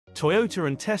Toyota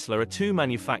and Tesla are two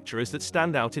manufacturers that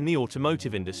stand out in the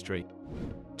automotive industry.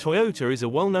 Toyota is a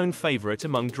well-known favorite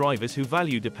among drivers who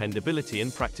value dependability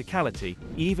and practicality,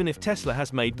 even if Tesla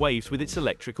has made waves with its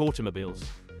electric automobiles.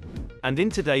 And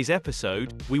in today's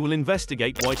episode, we will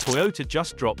investigate why Toyota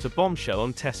just dropped a bombshell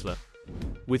on Tesla.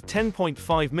 With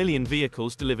 10.5 million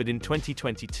vehicles delivered in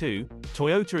 2022,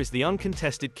 Toyota is the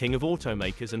uncontested king of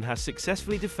automakers and has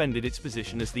successfully defended its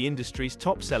position as the industry's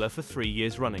top seller for 3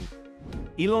 years running.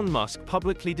 Elon Musk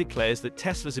publicly declares that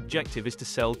Tesla's objective is to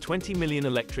sell 20 million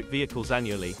electric vehicles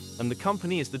annually, and the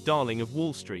company is the darling of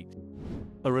Wall Street.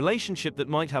 A relationship that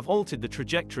might have altered the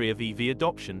trajectory of EV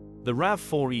adoption, the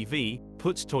RAV4 EV,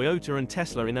 puts Toyota and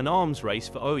Tesla in an arms race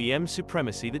for OEM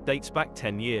supremacy that dates back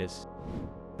 10 years.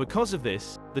 Because of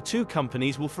this, the two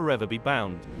companies will forever be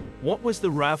bound. What was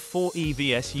the RAV4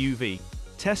 EV SUV?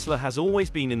 Tesla has always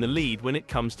been in the lead when it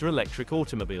comes to electric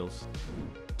automobiles.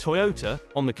 Toyota,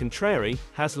 on the contrary,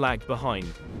 has lagged behind.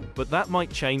 But that might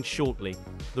change shortly.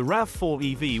 The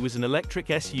RAV4 EV was an electric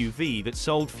SUV that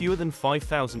sold fewer than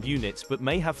 5,000 units but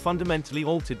may have fundamentally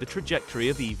altered the trajectory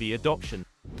of EV adoption.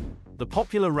 The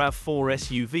popular RAV4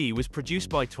 SUV was produced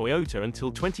by Toyota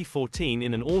until 2014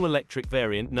 in an all-electric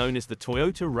variant known as the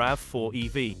Toyota RAV4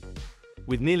 EV.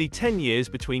 With nearly 10 years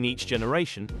between each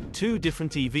generation, two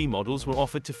different EV models were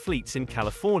offered to fleets in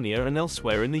California and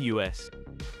elsewhere in the US.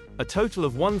 A total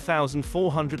of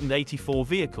 1,484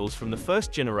 vehicles from the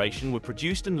first generation were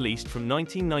produced and leased from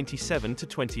 1997 to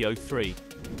 2003.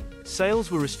 Sales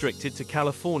were restricted to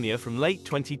California from late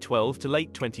 2012 to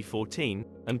late 2014,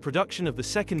 and production of the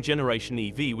second-generation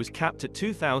EV was capped at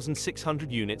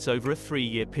 2,600 units over a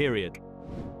 3-year period.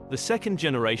 The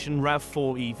second-generation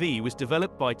RAV4 EV was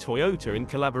developed by Toyota in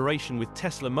collaboration with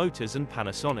Tesla Motors and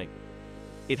Panasonic.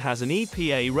 It has an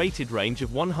EPA-rated range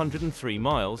of 103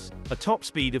 miles, a top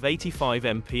speed of 85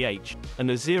 mph, and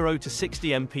a 0 to 60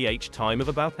 mph time of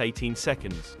about 18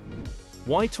 seconds.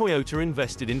 Why Toyota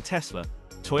invested in Tesla?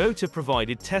 Toyota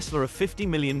provided Tesla a $50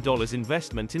 million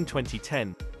investment in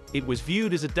 2010. It was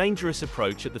viewed as a dangerous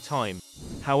approach at the time.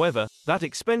 However, that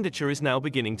expenditure is now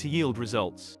beginning to yield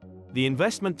results. The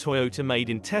investment Toyota made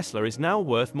in Tesla is now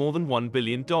worth more than $1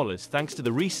 billion thanks to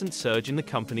the recent surge in the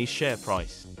company's share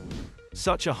price.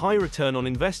 Such a high return on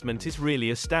investment is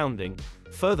really astounding.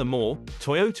 Furthermore,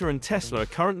 Toyota and Tesla are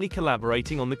currently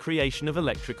collaborating on the creation of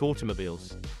electric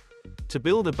automobiles. To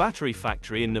build a battery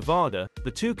factory in Nevada,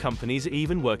 the two companies are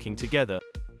even working together.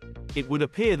 It would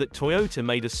appear that Toyota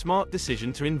made a smart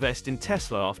decision to invest in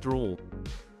Tesla after all.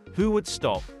 Who would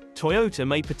stop? Toyota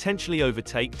may potentially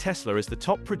overtake Tesla as the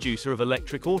top producer of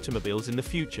electric automobiles in the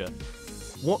future.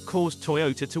 What caused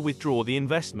Toyota to withdraw the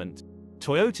investment?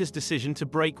 Toyota's decision to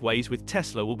break ways with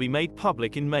Tesla will be made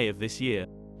public in May of this year.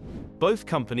 Both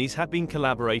companies had been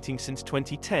collaborating since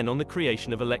 2010 on the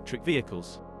creation of electric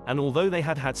vehicles, and although they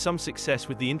had had some success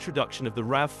with the introduction of the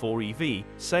RAV4 EV,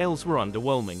 sales were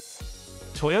underwhelming.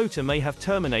 Toyota may have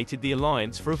terminated the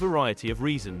alliance for a variety of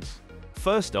reasons.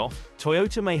 First off,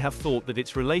 Toyota may have thought that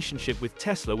its relationship with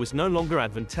Tesla was no longer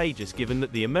advantageous given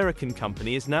that the American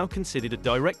company is now considered a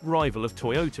direct rival of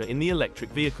Toyota in the electric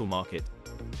vehicle market.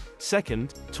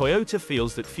 Second, Toyota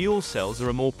feels that fuel cells are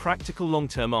a more practical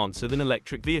long-term answer than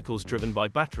electric vehicles driven by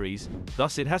batteries,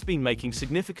 thus it has been making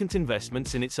significant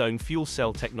investments in its own fuel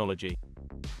cell technology.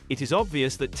 It is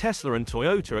obvious that Tesla and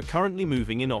Toyota are currently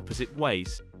moving in opposite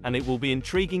ways, and it will be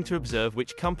intriguing to observe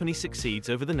which company succeeds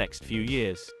over the next few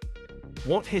years.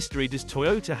 What history does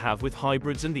Toyota have with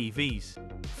hybrids and EVs?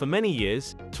 For many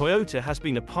years, Toyota has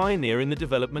been a pioneer in the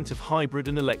development of hybrid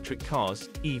and electric cars,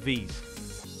 EVs.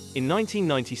 In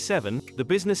 1997, the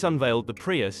business unveiled the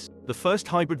Prius, the first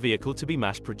hybrid vehicle to be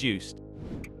mass-produced.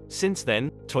 Since then,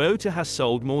 Toyota has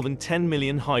sold more than 10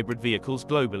 million hybrid vehicles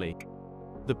globally.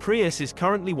 The Prius is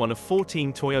currently one of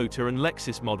 14 Toyota and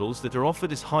Lexus models that are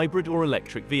offered as hybrid or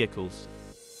electric vehicles.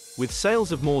 With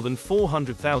sales of more than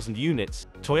 400,000 units,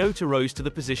 Toyota rose to the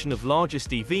position of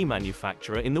largest EV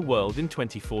manufacturer in the world in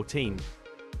 2014.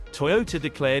 Toyota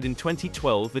declared in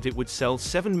 2012 that it would sell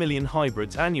 7 million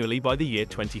hybrids annually by the year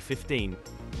 2015.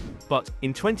 But,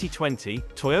 in 2020,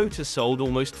 Toyota sold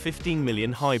almost 15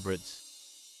 million hybrids.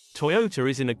 Toyota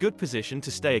is in a good position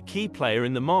to stay a key player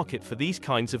in the market for these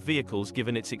kinds of vehicles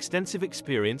given its extensive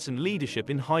experience and leadership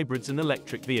in hybrids and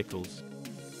electric vehicles.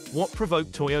 What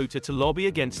provoked Toyota to lobby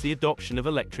against the adoption of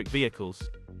electric vehicles?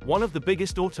 One of the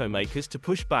biggest automakers to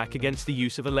push back against the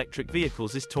use of electric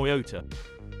vehicles is Toyota.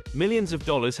 Millions of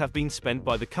dollars have been spent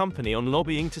by the company on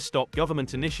lobbying to stop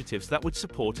government initiatives that would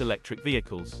support electric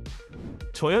vehicles.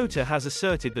 Toyota has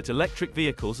asserted that electric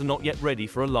vehicles are not yet ready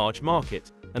for a large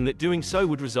market, and that doing so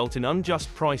would result in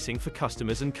unjust pricing for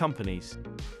customers and companies.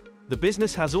 The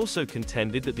business has also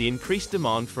contended that the increased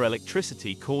demand for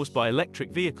electricity caused by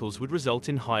electric vehicles would result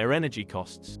in higher energy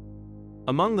costs.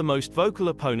 Among the most vocal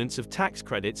opponents of tax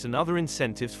credits and other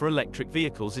incentives for electric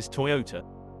vehicles is Toyota.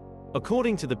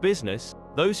 According to the business,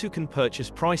 those who can purchase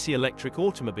pricey electric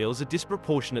automobiles are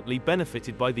disproportionately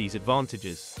benefited by these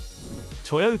advantages.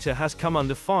 Toyota has come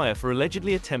under fire for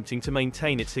allegedly attempting to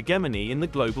maintain its hegemony in the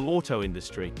global auto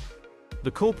industry.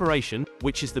 The corporation,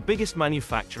 which is the biggest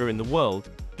manufacturer in the world,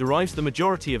 derives the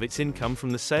majority of its income from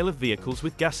the sale of vehicles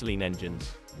with gasoline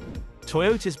engines.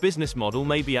 Toyota's business model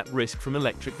may be at risk from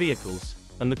electric vehicles,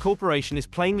 and the corporation is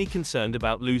plainly concerned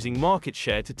about losing market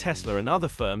share to Tesla and other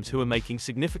firms who are making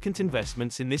significant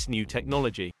investments in this new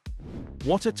technology.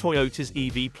 What are Toyota's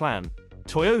EV plan?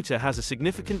 Toyota has a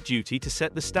significant duty to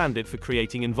set the standard for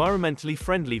creating environmentally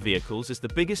friendly vehicles as the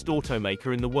biggest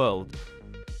automaker in the world.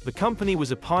 The company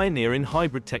was a pioneer in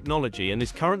hybrid technology and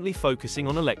is currently focusing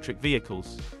on electric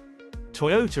vehicles.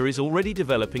 Toyota is already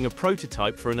developing a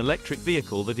prototype for an electric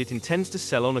vehicle that it intends to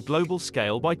sell on a global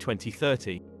scale by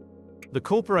 2030. The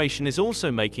corporation is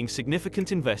also making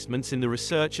significant investments in the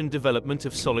research and development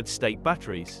of solid-state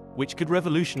batteries, which could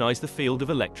revolutionize the field of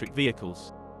electric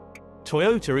vehicles.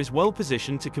 Toyota is well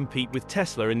positioned to compete with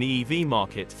Tesla in the EV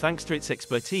market thanks to its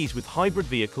expertise with hybrid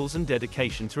vehicles and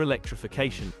dedication to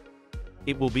electrification.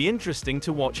 It will be interesting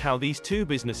to watch how these two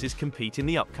businesses compete in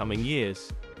the upcoming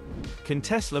years. Can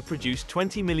Tesla produce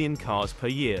 20 million cars per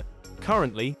year?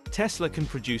 Currently, Tesla can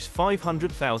produce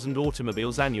 500,000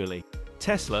 automobiles annually.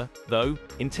 Tesla, though,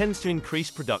 intends to increase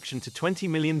production to 20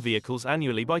 million vehicles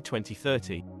annually by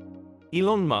 2030.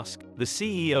 Elon Musk, the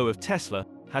CEO of Tesla,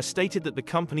 has stated that the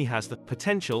company has the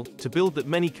potential to build that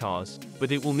many cars,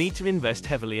 but it will need to invest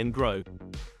heavily and grow.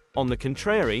 On the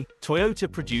contrary,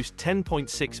 Toyota produced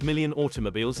 10.6 million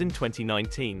automobiles in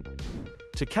 2019.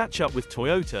 To catch up with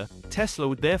Toyota, Tesla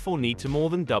would therefore need to more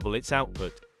than double its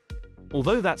output.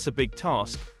 Although that's a big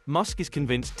task, Musk is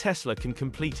convinced Tesla can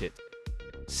complete it.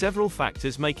 Several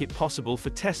factors make it possible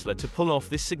for Tesla to pull off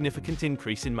this significant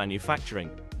increase in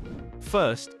manufacturing.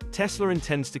 First, Tesla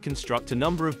intends to construct a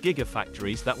number of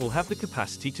gigafactories that will have the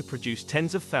capacity to produce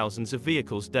tens of thousands of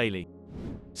vehicles daily.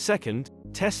 Second,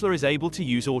 Tesla is able to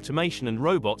use automation and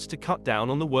robots to cut down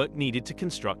on the work needed to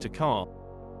construct a car.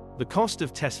 The cost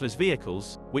of Tesla's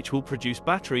vehicles, which will produce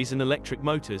batteries and electric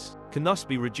motors, can thus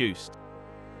be reduced.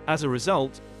 As a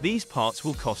result, these parts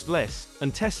will cost less,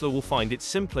 and Tesla will find it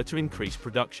simpler to increase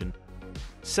production.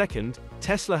 Second,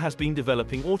 Tesla has been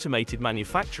developing automated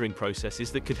manufacturing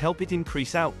processes that could help it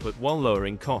increase output while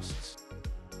lowering costs.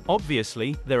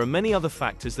 Obviously, there are many other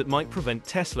factors that might prevent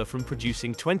Tesla from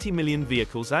producing 20 million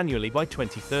vehicles annually by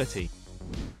 2030.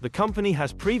 The company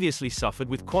has previously suffered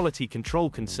with quality control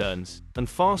concerns, and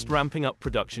fast ramping up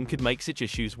production could make such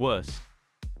issues worse.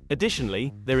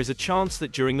 Additionally, there is a chance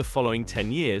that during the following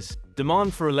 10 years,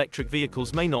 demand for electric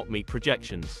vehicles may not meet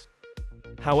projections.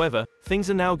 However, things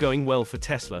are now going well for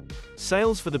Tesla.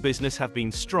 Sales for the business have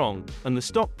been strong, and the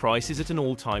stock price is at an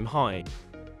all-time high.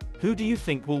 Who do you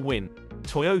think will win?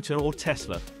 Toyota or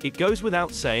Tesla? It goes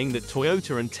without saying that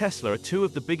Toyota and Tesla are two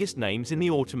of the biggest names in the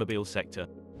automobile sector.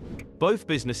 Both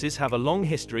businesses have a long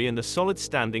history and a solid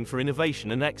standing for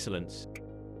innovation and excellence.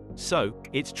 So,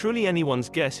 it's truly anyone's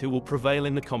guess who will prevail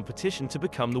in the competition to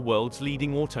become the world's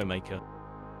leading automaker.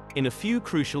 In a few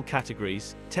crucial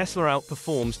categories, Tesla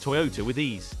outperforms Toyota with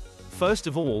ease. First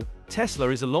of all, Tesla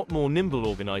is a lot more nimble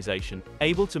organization,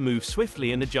 able to move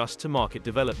swiftly and adjust to market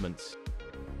developments.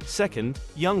 Second,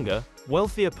 younger,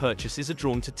 wealthier purchasers are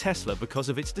drawn to Tesla because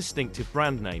of its distinctive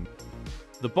brand name.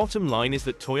 The bottom line is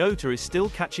that Toyota is still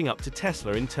catching up to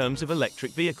Tesla in terms of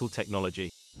electric vehicle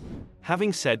technology.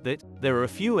 Having said that, there are a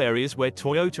few areas where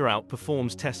Toyota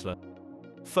outperforms Tesla.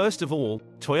 First of all,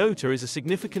 Toyota is a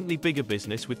significantly bigger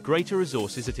business with greater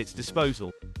resources at its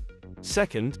disposal.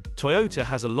 Second, Toyota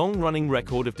has a long-running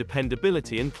record of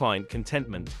dependability and client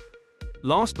contentment.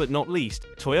 Last but not least,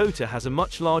 Toyota has a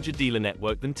much larger dealer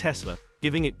network than Tesla,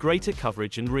 giving it greater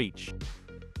coverage and reach.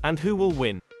 And who will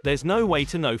win? There's no way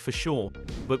to know for sure.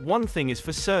 But one thing is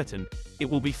for certain, it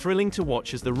will be thrilling to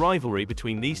watch as the rivalry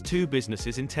between these two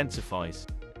businesses intensifies.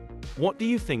 What do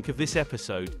you think of this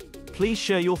episode? Please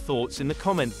share your thoughts in the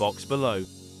comment box below.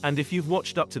 And if you've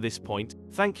watched up to this point,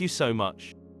 thank you so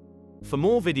much. For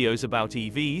more videos about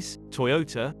EVs,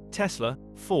 Toyota, Tesla,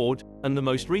 Ford, and the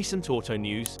most recent auto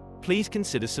news, please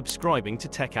consider subscribing to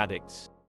Tech Addicts.